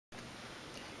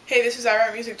Hey, this is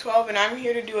iWriteMusic12 and I'm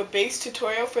here to do a bass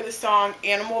tutorial for the song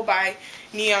Animal by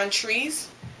Neon Trees.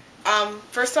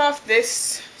 First off,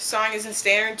 this song is in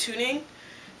standard tuning,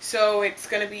 so it's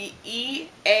going to be E,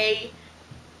 A,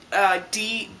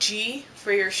 D, G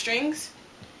for your strings.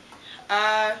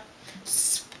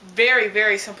 Very,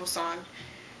 very simple song.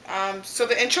 So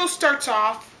the intro starts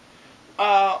off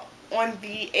on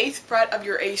the 8th fret of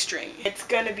your A string. It's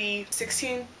going to be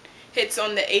 16 hits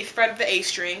on the 8th fret of the A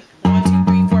string. 1, 2,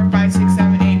 3, 4, 5, 6,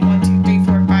 7, 8. 1, 2, 3,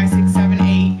 4, 5, 6, 7,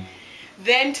 8.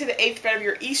 Then to the 8th fret of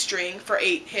your E string for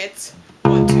 8 hits.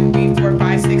 1, 2, 3, 4,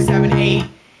 5, 6, 7, 8.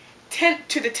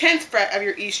 To the 10th fret of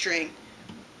your E string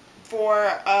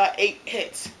for 8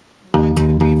 hits. 1,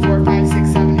 2, 3, 4, 5,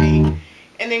 6, 7, 8.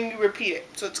 And then you repeat it.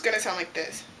 So it's going to sound like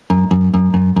this.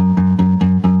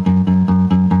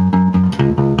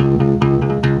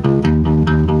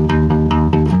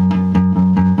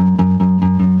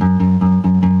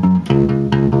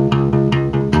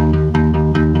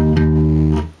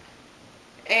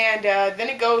 And then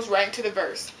it goes right into the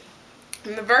verse.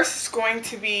 And the verse is going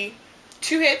to be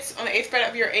 2 hits on the 8th fret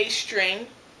of your A string,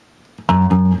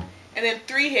 and then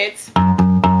 3 hits,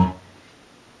 and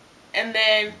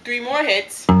then 3 more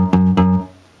hits, and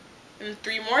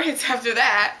 3 more hits after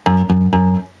that,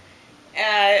 and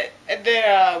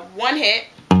then 1 hit,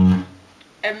 and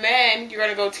then you're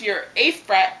going to go to your 8th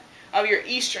fret of your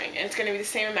E string, and it's going to be the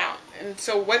same amount. And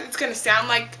so what it's going to sound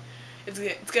like, it's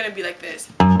going to be like this.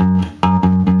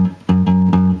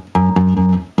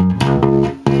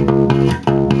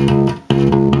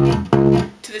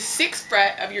 To the 6th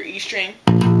fret of your E string,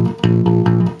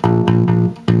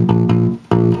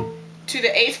 to the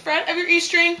 8th fret of your E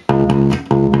string,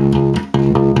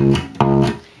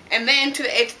 and then to the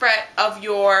 8th fret of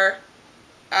your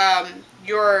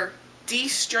D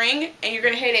string, and you're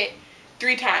going to hit it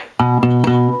 3 times,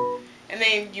 and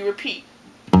then you repeat.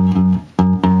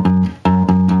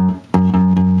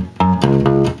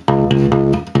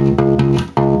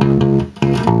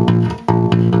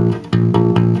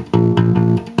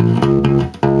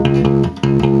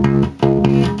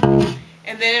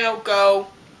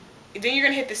 Then you're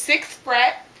going to hit the 6th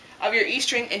fret of your E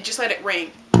string and just let it ring.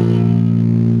 And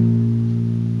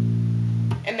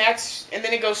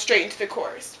then it goes straight into the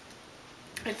chorus.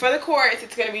 And for the chorus,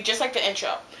 it's going to be just like the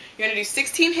intro. You're going to do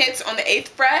 16 hits on the 8th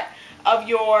fret of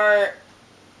your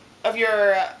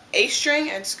A string,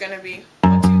 and it's going to be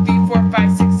 1, 2, 3, 4,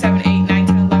 5, 6, 7, 8, 9,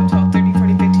 10, 11, 12, 13,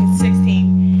 14, 15,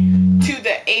 16 to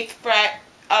the 8th fret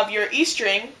of your E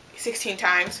string 16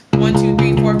 times. 1, 2,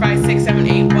 3, 4, 5, 6, 7,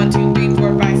 8. 1, 2, 3,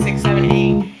 4, 5, 6, 7,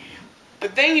 8.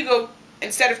 But then you go,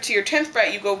 instead of to your 10th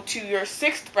fret, you go to your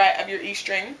 6th fret of your E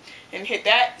string and hit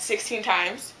that 16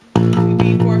 times. 1, 2,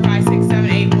 3, 4, 5, 6, 7,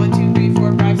 8. 1, 2, 3,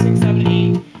 4, 5, 6, 7,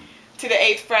 8. To the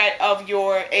 8th fret of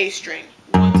your A string.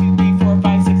 1, 2, 3, 4,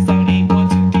 5, 6, 7, 8. 1,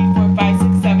 2, 3, 4, 5,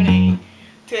 6, 7, 8.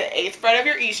 To the 8th fret of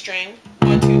your E string.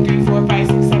 1, 2, 3, 4, 5,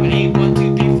 6, 7, 8. 1,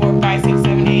 2, 3, 4, 5, 6,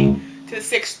 7, 8. To the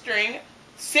 6th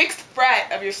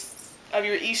fret of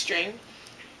your E string,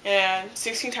 and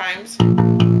 16 times. 5, 6,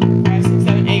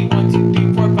 7, 8. 1, 2,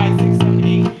 3, 4, 5, 6, 7,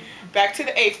 8. Back to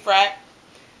the 8th fret.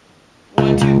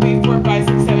 1, 2, 3, 4, 5,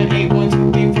 6, 7, 8. 1,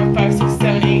 2, 3, 4, 5, 6,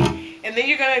 7, 8. And then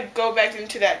you're gonna go back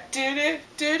into that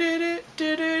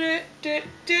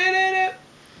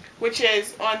which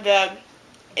is on the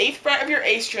 8th fret of your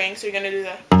A string. So you're gonna do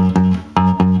the,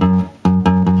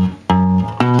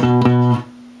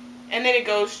 and then it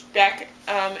goes back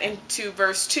into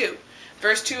verse 2.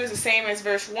 Verse 2 is the same as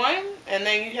verse 1, and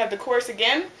then you have the chorus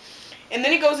again, and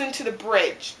then it goes into the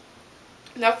bridge.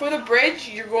 Now for the bridge,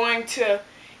 you're going to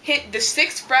hit the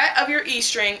 6th fret of your E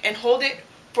string and hold it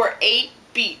for 8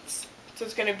 beats. So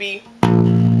it's going to be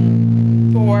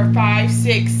 4, 5,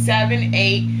 6, 7,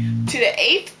 8. To the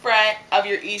 8th fret of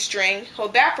your E string,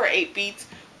 hold that for 8 beats.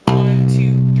 1,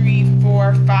 2, 3,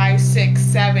 4, 5, 6,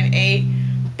 7, 8.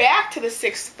 Back to the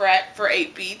 6th fret for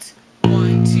 8 beats.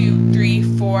 1, 2, 3,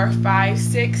 4, 5,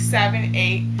 6, 7,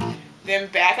 8. Then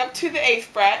back up to the 8th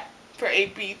fret for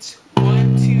 8 beats.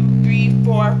 1, 2, 3,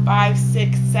 4, 5,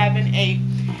 6, 7, 8.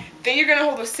 Then you're going to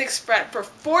hold the 6th fret for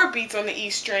 4 beats on the E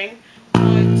string.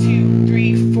 1, 2,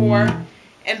 3, 4.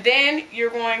 And then you're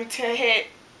going to hit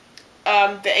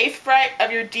the 8th fret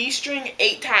of your D string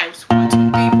 8 times. 1,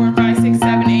 2, 3, 4, 5, 6,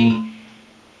 7, 8.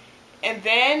 And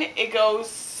then it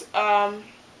goes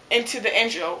into the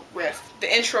intro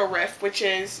riff, which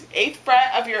is 8th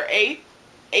fret of your A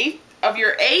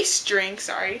string,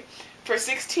 for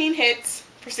 16 hits,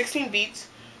 for 16 beats.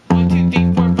 1, 2,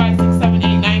 3, 4, 5, 6, 7,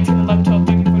 8, 9, 10, 11, 12,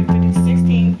 13, 14, 15,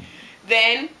 16.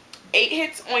 Then 8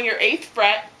 hits on your 8th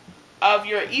fret of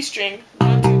your E string.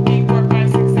 1, 2, 3, 4,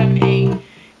 5, 6, 7, 8.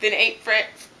 then 8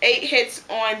 hits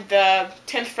on the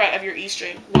 10th fret of your E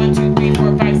string. 1, 2, 3,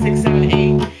 4, 5, 6, 7,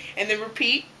 8, and then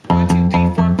repeat. 1, 2,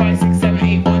 3, 4, 5, 6, 7,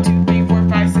 8. 1, 2, 3, 4,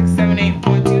 5, 6, 7, 8.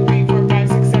 1, 2, 3, 4, 5,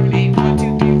 6, 7, 8. 1,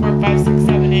 2, 3, 4, 5, 6,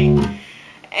 7, 8.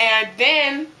 And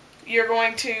then you're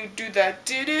going to do the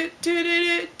do do do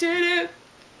do do do.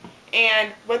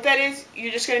 And what that is,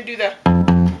 you're just going to do the,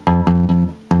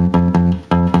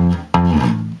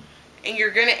 and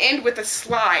you're going to end with a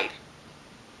slide.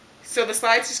 So the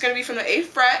slide's just going to be from the 8th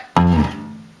fret,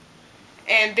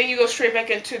 and then you go straight back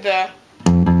into the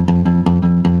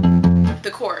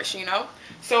chorus, you know?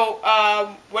 So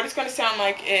what it's going to sound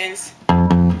like is,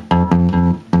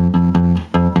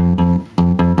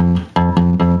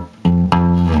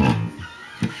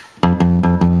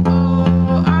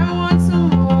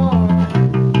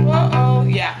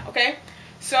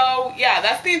 so yeah,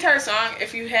 that's the entire song.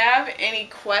 If you have any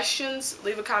questions,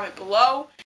 leave a comment below.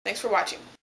 Thanks for watching.